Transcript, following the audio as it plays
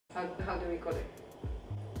How do we call it?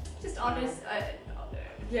 Just honest.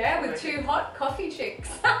 Yeah, with two hot coffee chicks.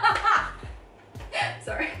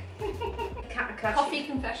 Sorry. Coffee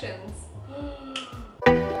confessions.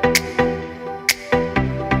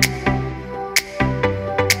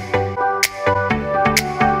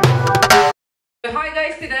 Hi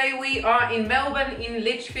guys, today we are in Melbourne in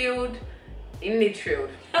Lichfield.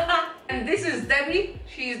 And this is Debbie,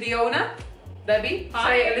 she's the owner. Debbie,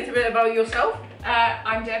 Hi. Say a little bit about yourself.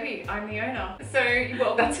 I'm Debbie, I'm the owner. So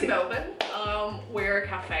welcome to Melbourne. We're a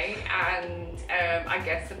cafe, and I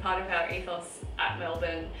guess a part of our ethos at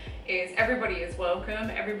Melbourne is everybody is welcome,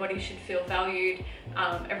 everybody should feel valued,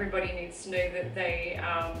 everybody needs to know that they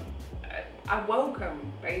are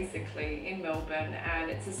welcome basically in Melbourne, and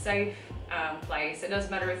it's a safe place. It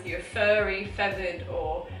doesn't matter if you're furry, feathered,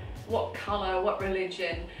 or what colour, what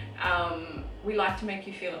religion, we like to make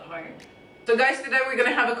you feel at home. So guys, today we're going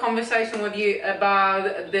to have a conversation with you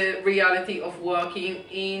about the reality of working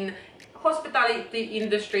in hospitality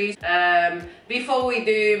industries. Before we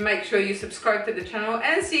do, make sure you subscribe to the channel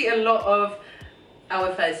and see a lot of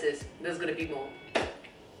our faces. There's going to be more.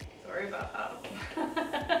 Sorry about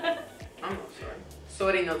that. I'm not sorry.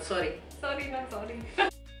 Sorry, not sorry. Sorry, not sorry.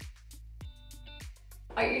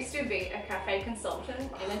 I used to be a cafe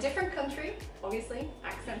consultant in a different country, obviously,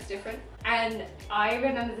 accent's different. And I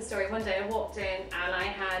remember the story, one day I walked in and I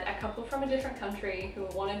had a couple from a different country who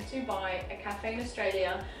wanted to buy a cafe in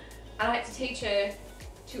Australia, and I had to teach her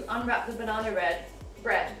to unwrap the banana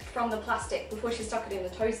bread from the plastic before she stuck it in the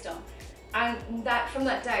toaster. And from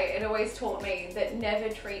that day, it always taught me that never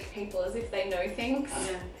treat people as if they know things.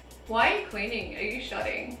 Yeah. Why are you cleaning? Are you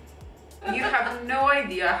shutting? You have no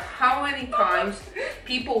idea how many times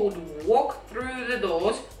people would walk through the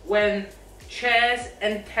doors when chairs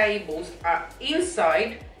and tables are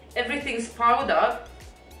inside, everything's piled up.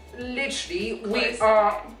 Literally, we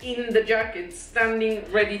are in the jacket, standing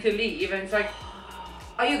ready to leave, and it's like,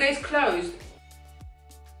 are you guys closed?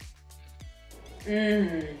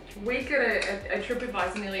 We get a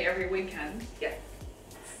TripAdvisor nearly every weekend. Yeah.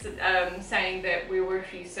 Saying that we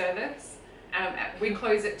refuse service. We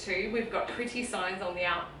close at 2. We've got pretty signs on the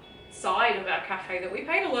outside of our cafe that we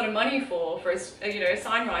paid a lot of money for a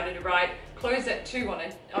sign writer to write close at 2 on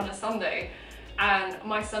a Sunday. And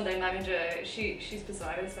my Sunday manager, she's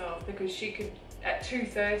beside herself because she could, at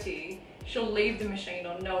 2:30, she'll leave the machine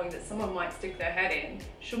on knowing that someone might stick their head in.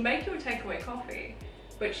 She'll make you a takeaway coffee,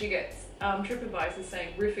 but she gets TripAdvisor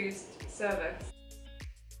saying refused service.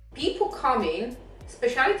 People come in,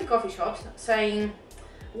 specialty coffee shops, saying,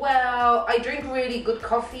 well, I drink really good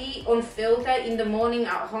coffee unfiltered in the morning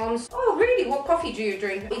at home. Oh really, what coffee do you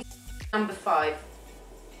drink? It's number 5.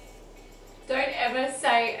 Don't ever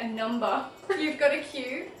say a number. You've got a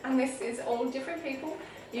queue, and this is all different people.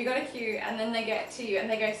 You got a queue, and then they get to you and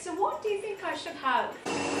they go, so what do you think I should have?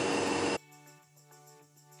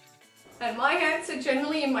 And my answer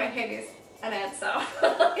generally in my head is an answer.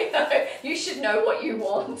 You should know what you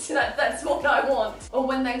want. That's what I want. Or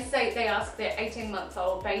when they ask their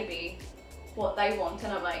 18-month-old baby what they want,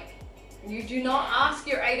 and I'm like, you do not ask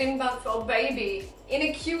your 18-month-old baby in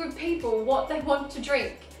a queue of people what they want to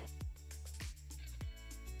drink.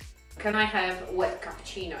 Can I have wet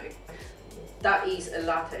cappuccino? That is a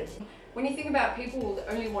latte. When you think about people that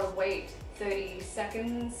only want to wait 30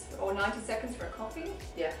 seconds or 90 seconds for a coffee.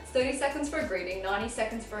 Yeah. 30 seconds for a greeting, 90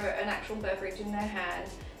 seconds for an actual beverage in their hand.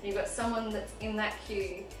 And you've got someone that's in that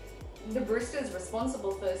queue. The barista is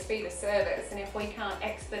responsible for the speed of service, and if we can't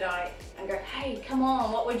expedite and go, hey, come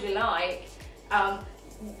on, what would you like?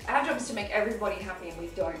 Our job is to make everybody happy, and we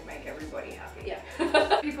don't make everybody happy.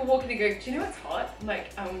 Yeah. People walk in and go, do you know what's hot?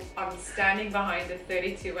 Like, I'm standing behind a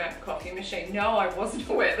 32 amp coffee machine. No, I wasn't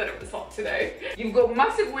aware that it was hot today. You've got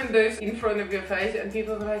massive windows in front of your face, and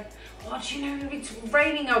people are like, oh, do you know it's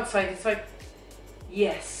raining outside? It's like,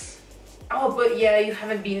 yes. Oh, but yeah, you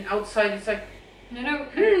haven't been outside. It's like, no.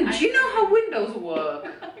 Do you know how windows work?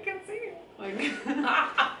 I can see it. Love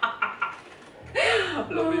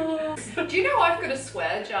it. Do you know I've got a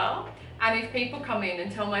swear jar? And if people come in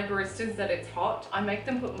and tell my baristas that it's hot, I make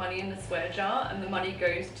them put money in the swear jar, and the money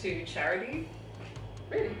goes to charity.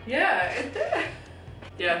 Really? Yeah, it's there.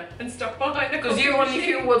 Yeah. And stuck behind the Because you only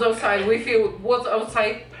feel what's outside. We feel what's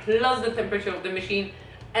outside plus the temperature of the machine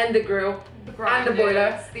and the grill and the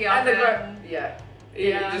boiler the and the oven. yeah.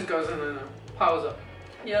 It just goes on. Powers up.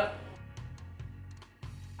 Yep.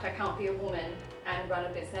 I can't be a woman and run a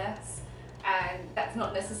business, and that's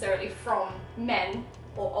not necessarily from men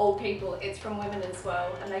or old people, it's from women as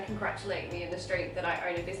well, and they congratulate me in the street that I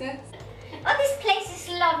own a business. Oh, this place is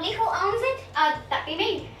lovely. Who owns it? That'd be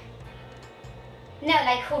me. No,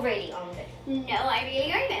 like who really owns it? No, I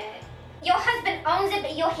really own it. Your husband owns it,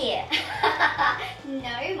 but you're here.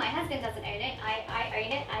 No, my husband doesn't own it. I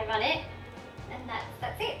own it, I run it, and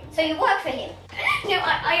that's it. So you work for him? No,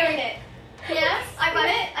 I own it. Yes, I run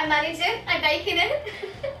it, I manage it, I bake in it.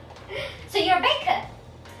 So you're a baker?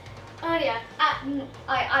 Oh yeah,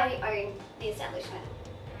 I own the establishment.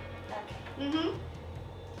 Okay.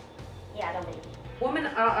 Yeah, I don't believe you. Women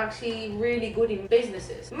are actually really good in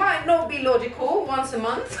businesses. Might not be logical once a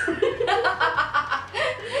month,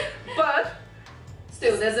 but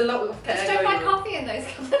still there's a lot of care Just don't going buy on. coffee in those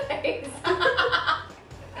couple of days.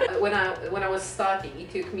 When I was starting, it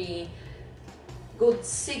took me good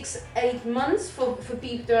 6-8 months for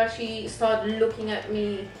people to actually start looking at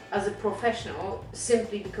me as a professional,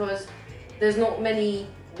 simply because there's not many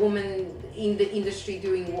women in the industry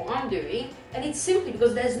doing what I'm doing, and it's simply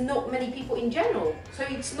because there's not many people in general. So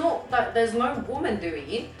it's not that there's no woman doing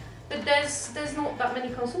it, but there's not that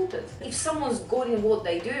many consultants. If someone's good in what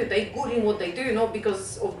they do, they're good in what they do, not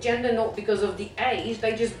because of gender, not because of the age,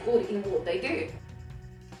 they're just good in what they do.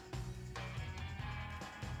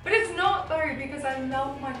 But it's not though, because I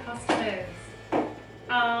love my customers.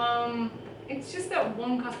 It's just that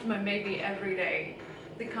one customer maybe every day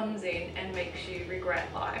that comes in and makes you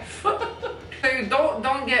regret life. So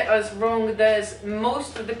don't get us wrong. There's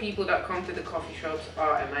most of the people that come to the coffee shops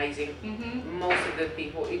are amazing. Most of the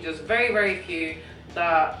people, it's just very few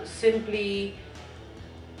that simply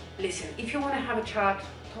listen. If you want to have a chat,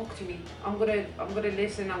 talk to me. I'm gonna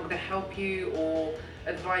listen. I'm gonna help you or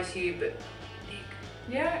advise you, but.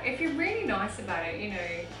 Yeah, if you're really nice about it, you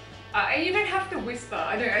know, you don't have to whisper.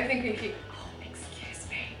 I think if you, oh, excuse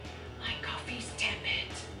me, my coffee's tepid.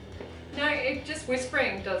 No, just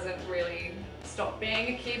whispering doesn't really stop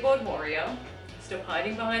being a keyboard warrior. Stop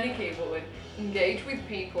hiding behind a keyboard. Engage with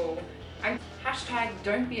people. And hashtag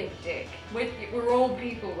don't be a dick. We're all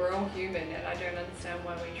people, we're all human, and I don't understand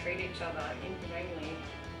why we treat each other inhumanely.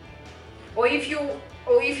 Or if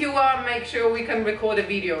you are, make sure we can record a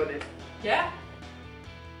video on it. Yeah.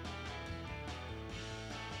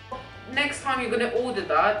 Next time you're gonna order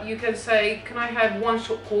that, you can say, can I have 1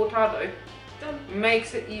 shot cortado? Done.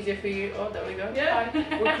 Makes it easier for you. Oh, there we go. Yeah.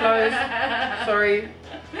 Hi. We're closed. Sorry.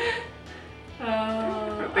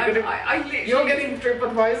 I literally, You're getting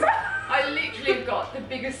TripAdvisor. I literally got the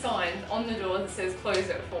biggest sign on the door that says close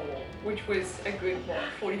at 4, which was a good, what,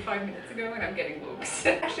 45 minutes ago, and I'm getting looks.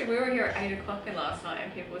 Actually, we were here at 8 o'clock last night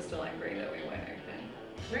and people were still angry that we weren't open.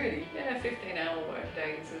 Really? Yeah, 15-hour work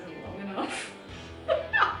days isn't long enough.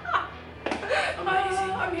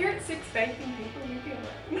 Amazing. I'm here at 6 baking, people, leave me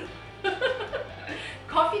alone.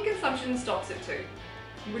 Coffee consumption stops at 2.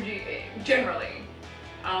 Would you, generally,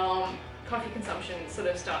 coffee consumption sort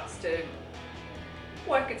of starts to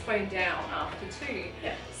work its way down after 2.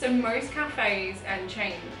 Yeah. So most cafes and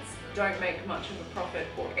chains don't make much of a profit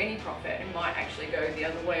or any profit and might actually go the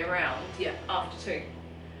other way around after 2.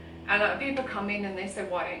 And people come in and they say,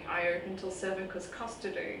 why don't I open till 7 because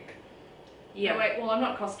Costa do? Yeah. Wait, well, I'm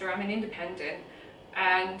not Costa, I'm an independent,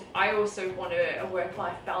 and I also want a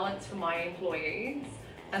work-life balance for my employees,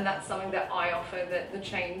 and that's something that I offer that the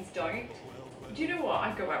chains don't. Do you know what?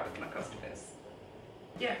 I go out with my customers.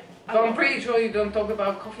 Yeah. But I'm pretty sure you don't talk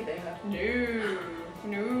about coffee they have.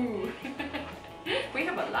 No. We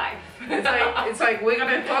have a life. It's like we're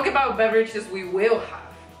gonna talk about beverages we will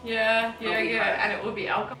have. Yeah, and it will be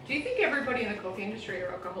alcohol. Do you think everybody in the coffee industry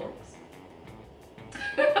are alcoholics?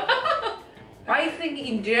 I think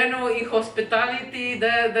in general in hospitality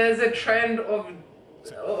there's a trend of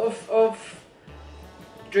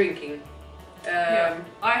drinking. Yeah.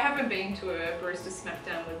 I haven't been to a barista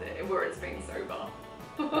smackdown with it where it's been sober.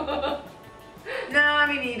 No,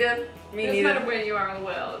 me neither. Doesn't matter where you are in the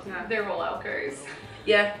world, they're all alcos.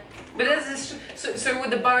 Yeah, but there's this, so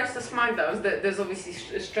with the barista smackdowns, there's obviously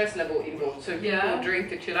a stress level involved. So people drink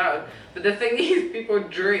to chill out. But the thing is, people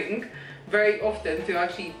drink very often to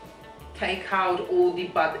actually take out all the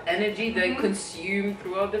bad energy they consume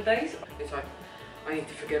throughout the days. It's like, I need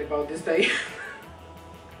to forget about this day.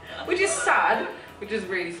 Which is sad, which is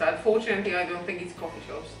really sad. Fortunately, I don't think it's coffee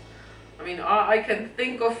shops. I mean, I can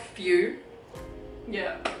think of few.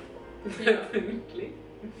 Yeah. Definitely.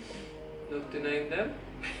 Not to name them.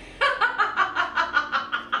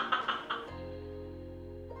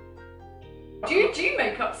 Do you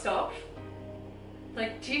make up stuff?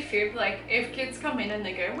 Like, do you feel like if kids come in and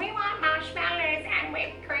they go, we want marshmallows and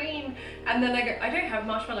whipped cream, and then I go, I don't have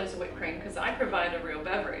marshmallows or whipped cream because I provide a real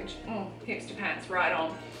beverage. Hipster pants, right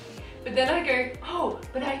on. But then I go, oh,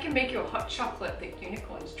 but I can make you a hot chocolate that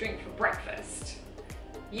unicorns drink for breakfast.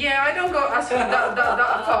 Yeah, I don't go as that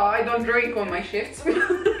far. I don't drink on my shifts.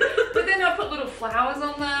 But then I put little flowers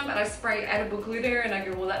on them and I spray edible glitter and I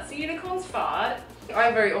go, well, that's the unicorn's fart.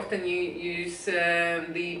 I very often use the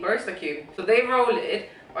barista cube. So they roll it,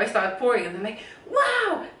 I start pouring and they're like,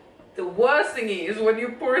 wow! The worst thing is when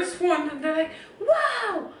you pour a swan and they're like,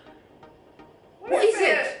 wow! What is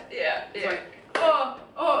it? Yeah, It's yeah. like,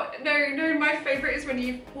 No, my favourite is when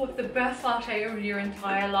you pour the best latte of your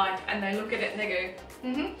entire life and they look at it and they go,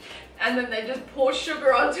 mm-hmm. And then they just pour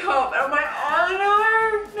sugar on top and I'm like, oh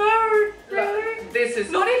no, really? This is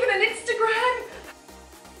Not even an Instagram?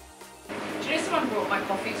 Do you know someone brought my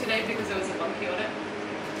coffee today because there was a monkey on it?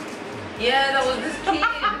 Yeah, that was this kid.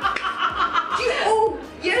 Oh,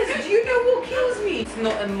 yes, do you know what kills me? It's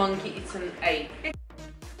not a monkey, it's an ape.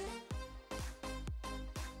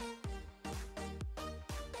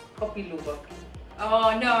 Coffee Luba.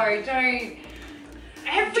 Oh no, don't.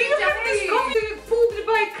 Every Do you have this coffee pulled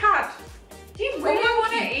by a cat? Do you really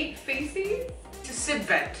want to eat feces? It's a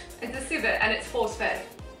civet. It's a civet and it's force fed.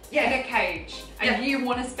 Yeah. In a cage. And you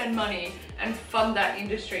want to spend money and fund that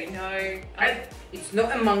industry. No. It's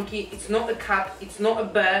not a monkey, it's not a cat, it's not a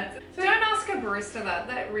bird. So don't ask a barista that.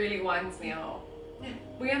 That really winds me up.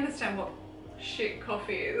 We understand what shit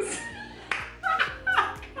coffee is.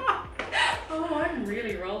 Oh, I'm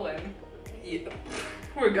really rolling. Yeah.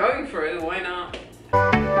 We're going for it, why not?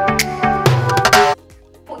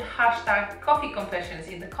 Put hashtag coffee confessions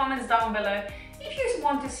in the comments down below if you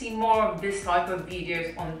want to see more of this type of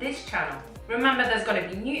videos on this channel. Remember, there's going to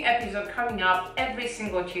be new episode coming up every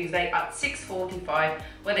single Tuesday at 6:45,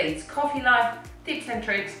 whether it's coffee life, tips and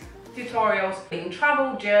tricks, tutorials, in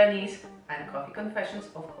travel, journeys and coffee confessions,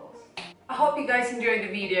 of course. I hope you guys enjoyed the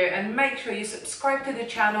video and make sure you subscribe to the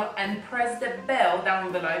channel and press the bell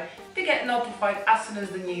down below to get notified as soon as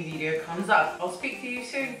the new video comes up. I'll speak to you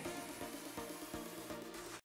soon.